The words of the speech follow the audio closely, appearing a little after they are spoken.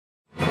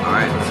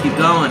keep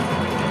going.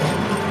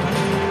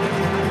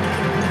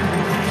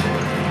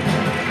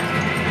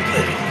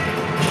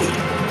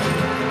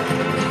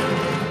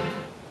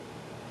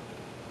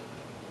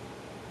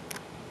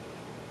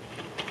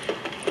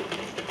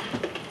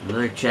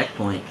 Another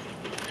checkpoint.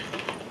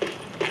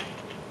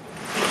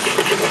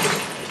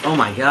 Oh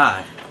my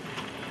god.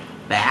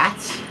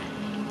 Bats?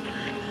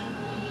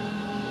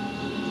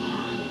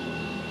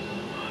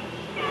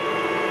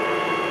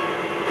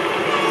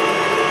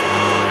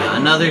 Oh,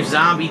 another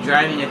zombie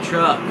driving a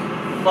truck.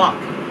 Fuck.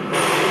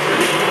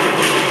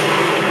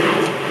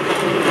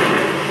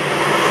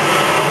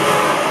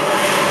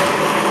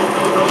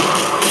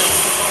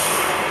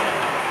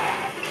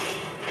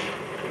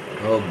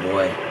 Oh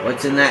boy,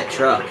 what's in that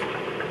truck?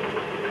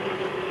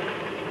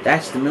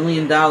 That's the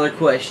million-dollar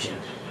question.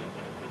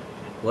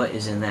 What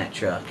is in that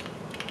truck?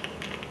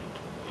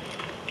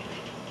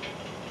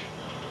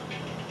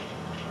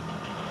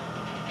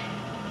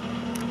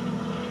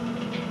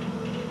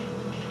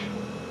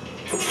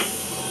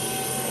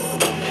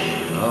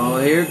 Oh,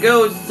 here it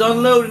goes. It's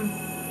unloading.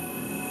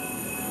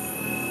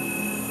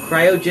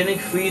 Cryogenic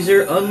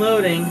freezer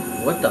unloading.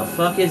 What the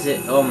fuck is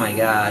it? Oh my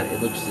god,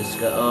 it looks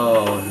disgusting.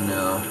 Oh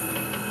no.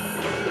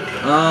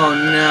 Oh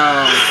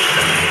no.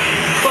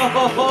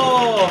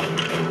 Oh,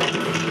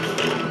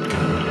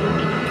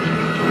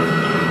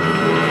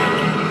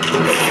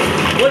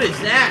 what is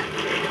that?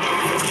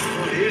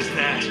 What is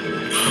that?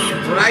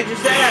 That's what I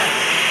just asked.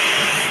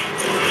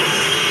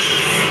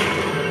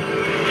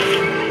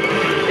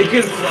 It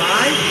can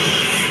fly?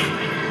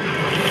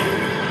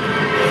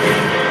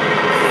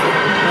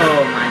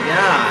 Oh my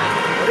god.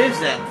 What is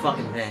that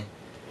fucking thing?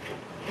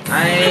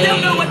 I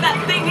don't know what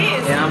that thing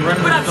is, yeah, I'm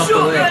running but I'm the fuck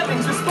sure away.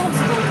 Irving's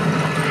responsible.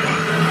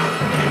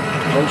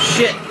 Oh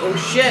shit, oh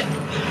shit.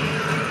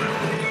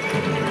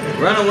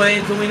 Run away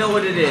until we know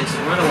what it is.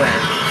 Run away.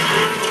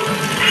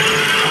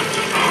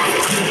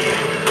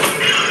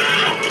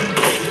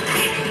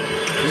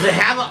 Does it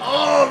have a...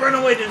 Oh, run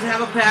away. Does it have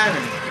a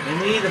pattern?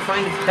 And we need to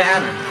find its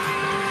pattern.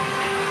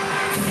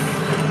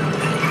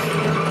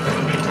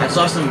 I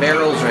saw some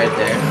barrels right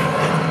there.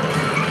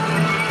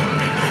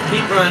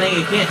 Keep running.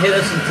 You can't hit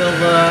us until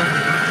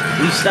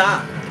we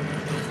stop.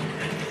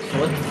 So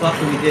what the fuck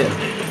do we do?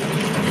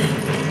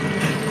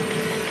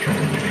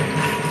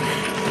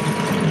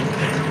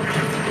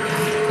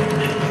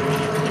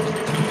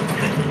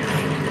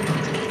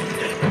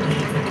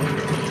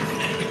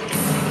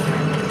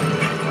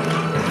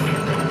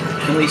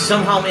 Can we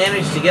somehow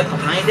manage to get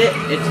behind it?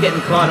 It's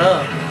getting caught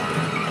up.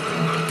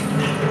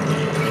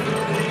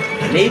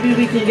 Maybe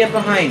we can get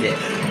behind it.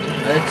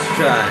 Let's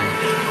try.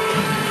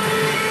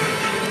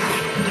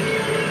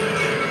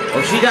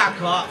 Oh, she got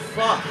caught.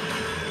 Fuck.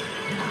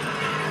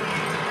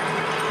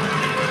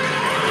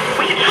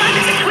 We can try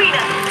this between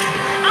us.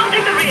 I'll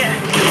take the rear.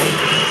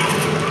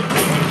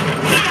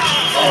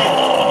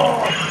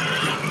 Oh!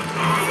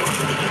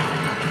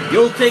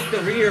 You'll take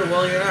the rear.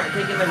 Well, you're not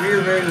taking the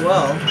rear very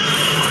well.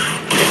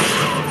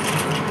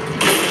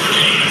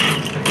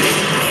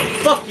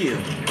 Fuck you.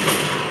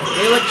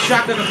 They like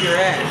shotgun up your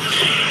ass.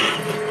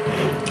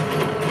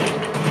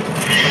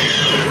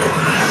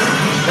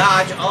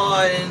 Dodge. Oh,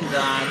 I didn't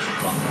dodge.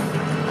 Fuck.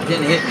 It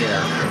didn't hit me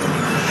though.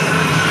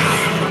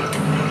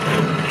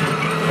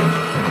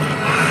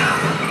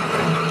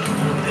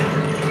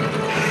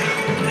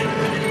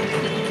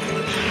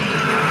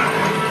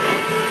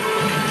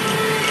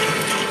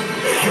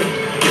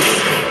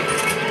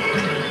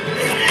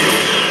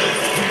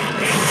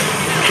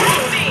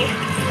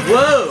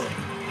 Whoa!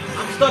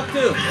 I'm stuck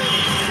too.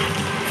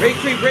 Break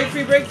free, break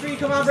free, break free.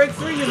 Come on, break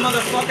free, you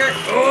motherfucker.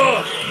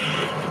 Ugh.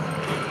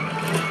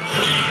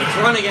 Let's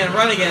run again,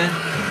 run again.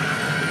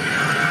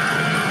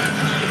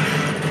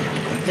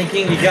 I'm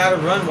thinking you gotta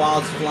run while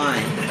it's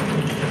flying.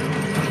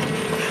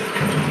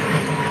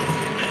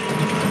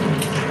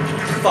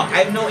 Fuck,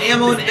 I have no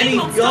ammo in any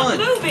gun. Stop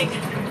moving.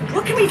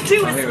 What can we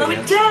do to slow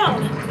it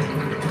down?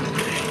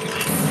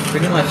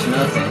 Pretty much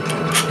nothing.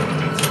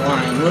 It's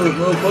flying. Move,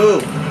 move,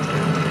 move.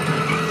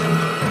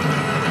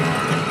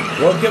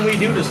 What can we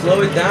do to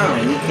slow it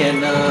down? We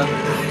can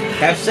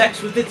have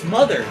sex with its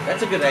mother.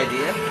 That's a good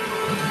idea.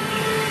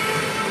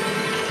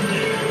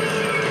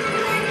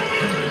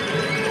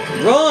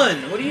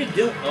 Run! What are you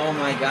doing? Oh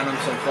my god, I'm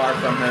so far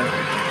from her.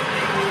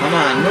 Come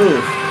on,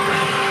 move.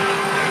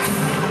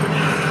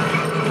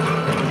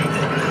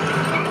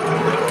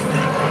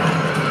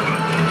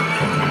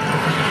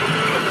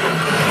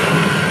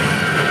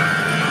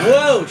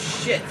 Whoa,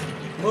 shit.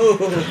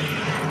 Move.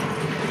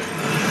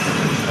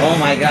 Oh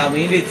my god,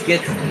 we needed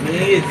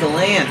to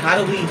land. How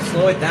do we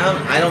slow it down?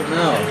 I don't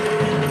know.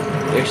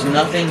 There's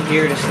nothing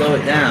here to slow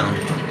it down.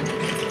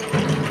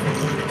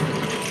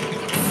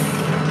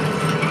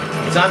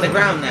 It's on the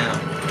ground now.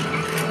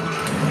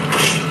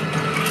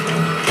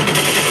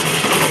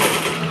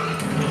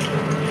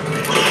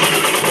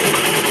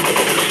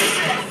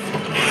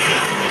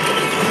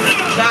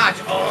 Dodge!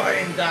 Oh, I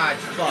didn't dodge.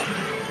 Fuck.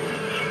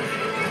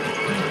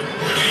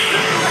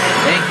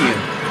 Thank you.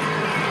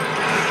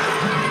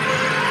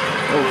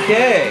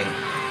 Okay.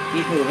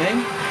 Keep moving.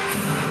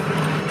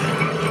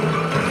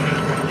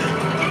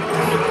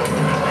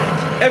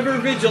 Ever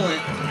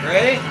vigilant,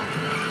 right?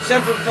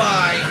 Semper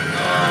Fi.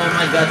 Oh,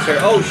 my guts hurt.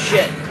 Oh,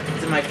 shit.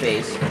 It's in my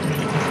face.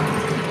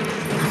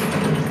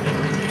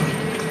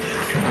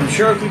 I'm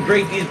sure if we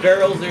break these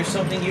barrels, there's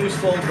something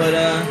useful, but,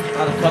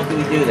 how the fuck do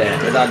we do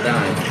that without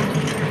dying?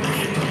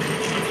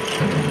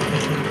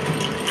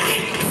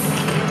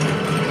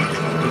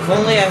 If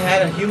only I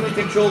had a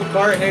human-controlled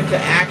partner to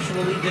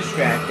actually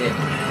distract it.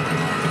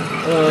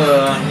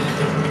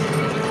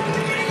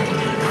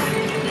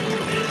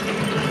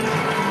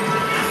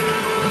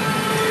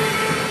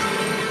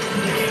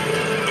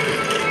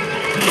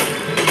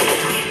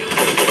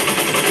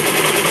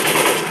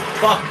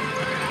 Fuck.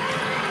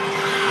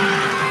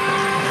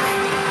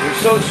 You're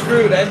so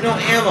screwed. I have no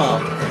ammo.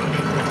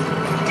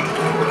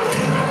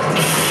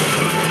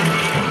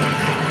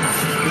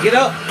 Get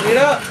up. Get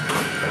up.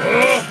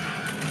 Ugh.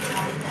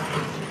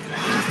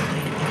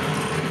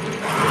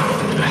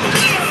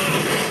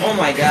 Oh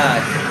my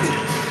god.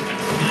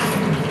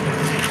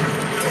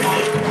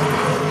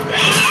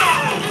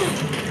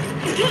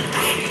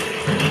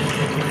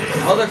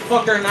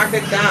 Motherfucker, knock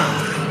it down.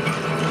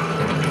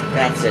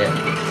 That's it.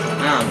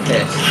 Now I'm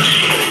pissed.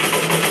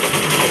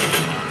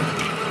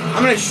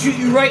 I'm gonna shoot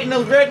you right in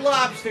the red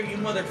lobster, you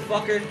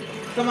motherfucker.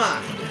 Come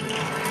on.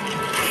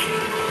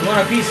 You want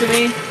a piece of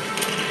me?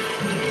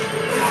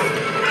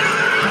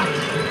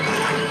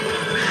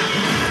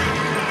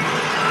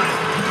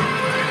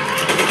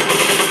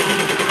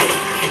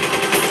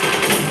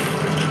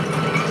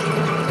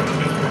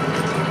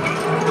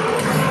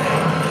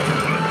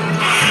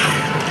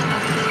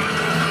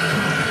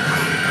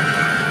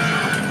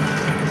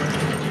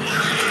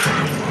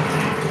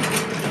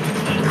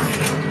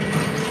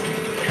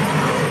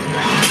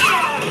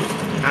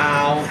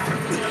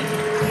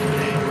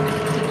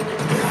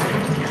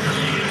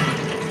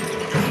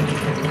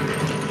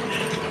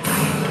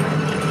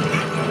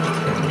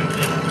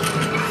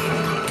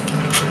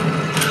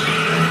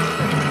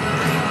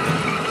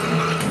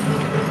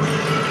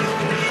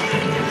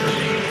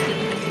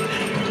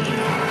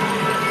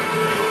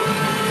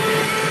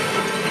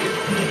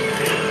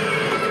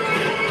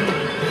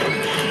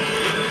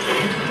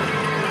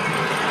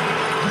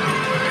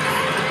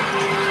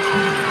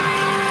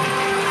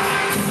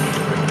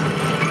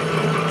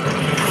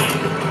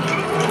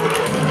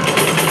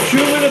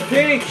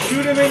 Pink!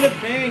 Shoot him in the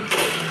pink!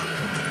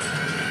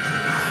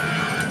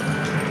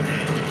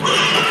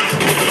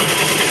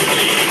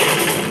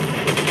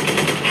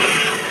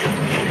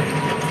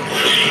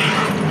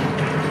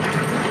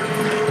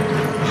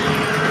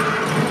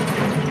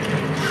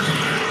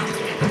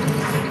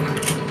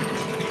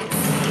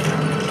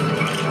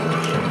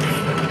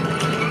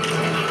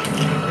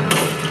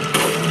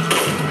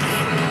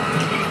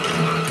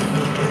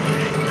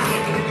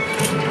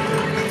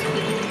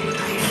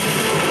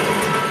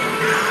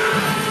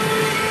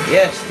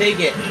 Yes, take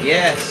it.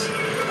 Yes.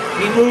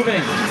 Keep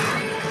moving.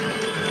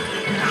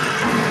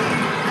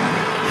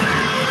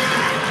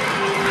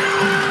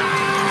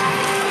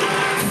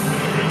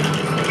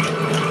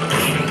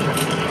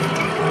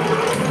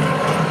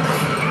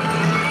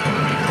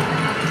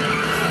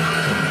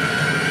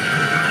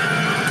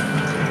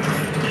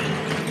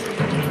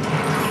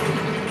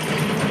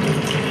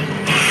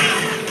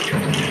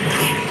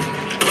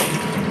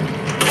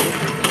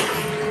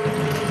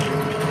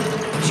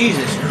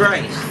 Jesus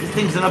Christ. This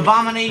thing's an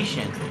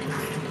abomination.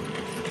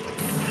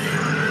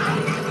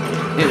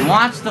 It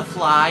wants to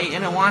fly,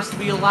 and it wants to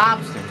be a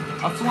lobster.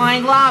 A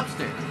flying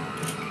lobster.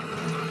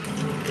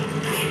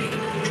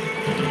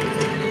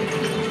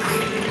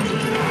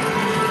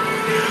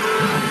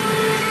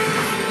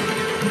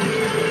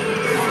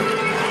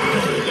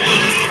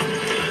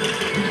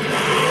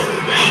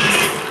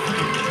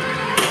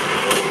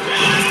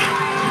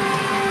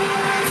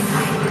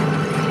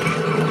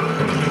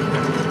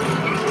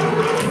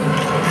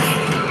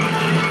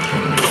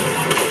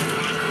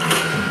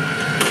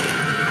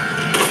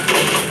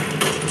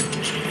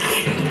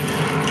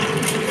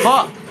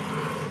 Fuck!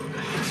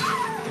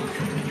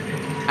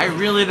 I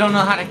really don't know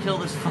how to kill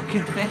this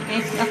fucking thing.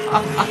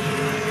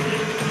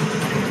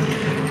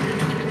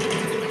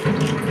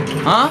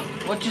 Huh?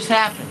 What just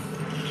happened?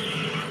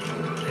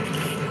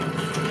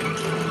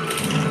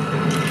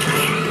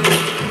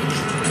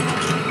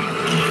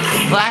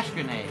 Flash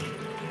grenade.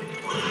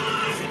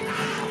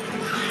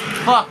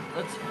 Fuck!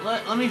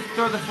 Let me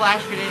throw the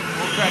flash grenade and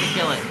we'll try to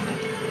kill it.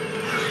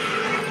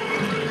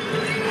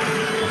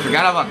 I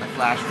forgot about the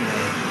flash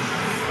grenade.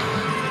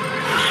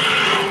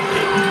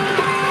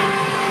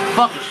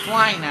 Fuck, it's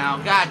flying now.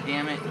 God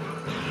damn it.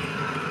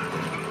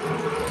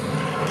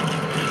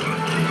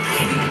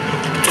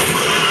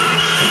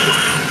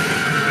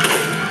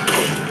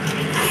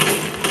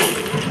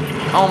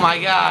 Oh my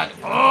god.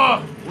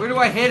 Ugh. Where do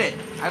I hit it?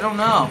 I don't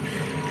know.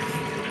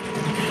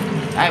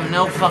 I have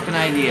no fucking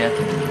idea.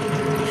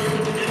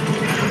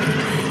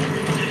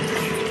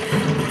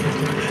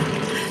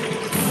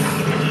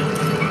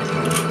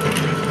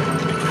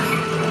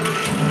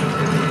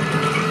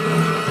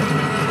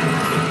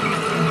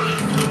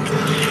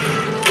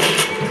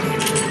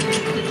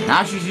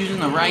 Now she's using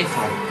the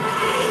rifle.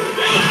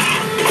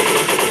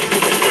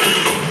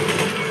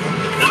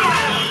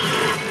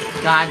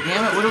 God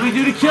damn it, what do we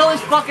do to kill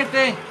this fucking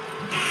thing?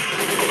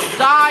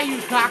 Die, you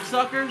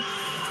cocksucker!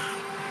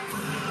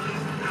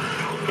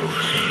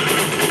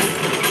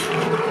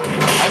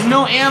 I have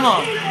no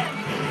ammo.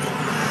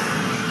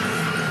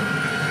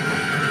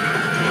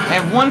 I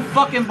have one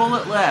fucking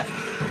bullet left.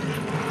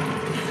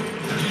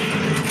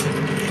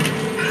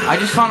 I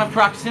just found a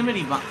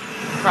proximity bomb.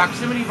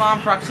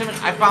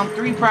 I found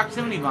 3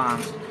 proximity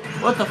bombs.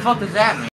 What the fuck does that mean?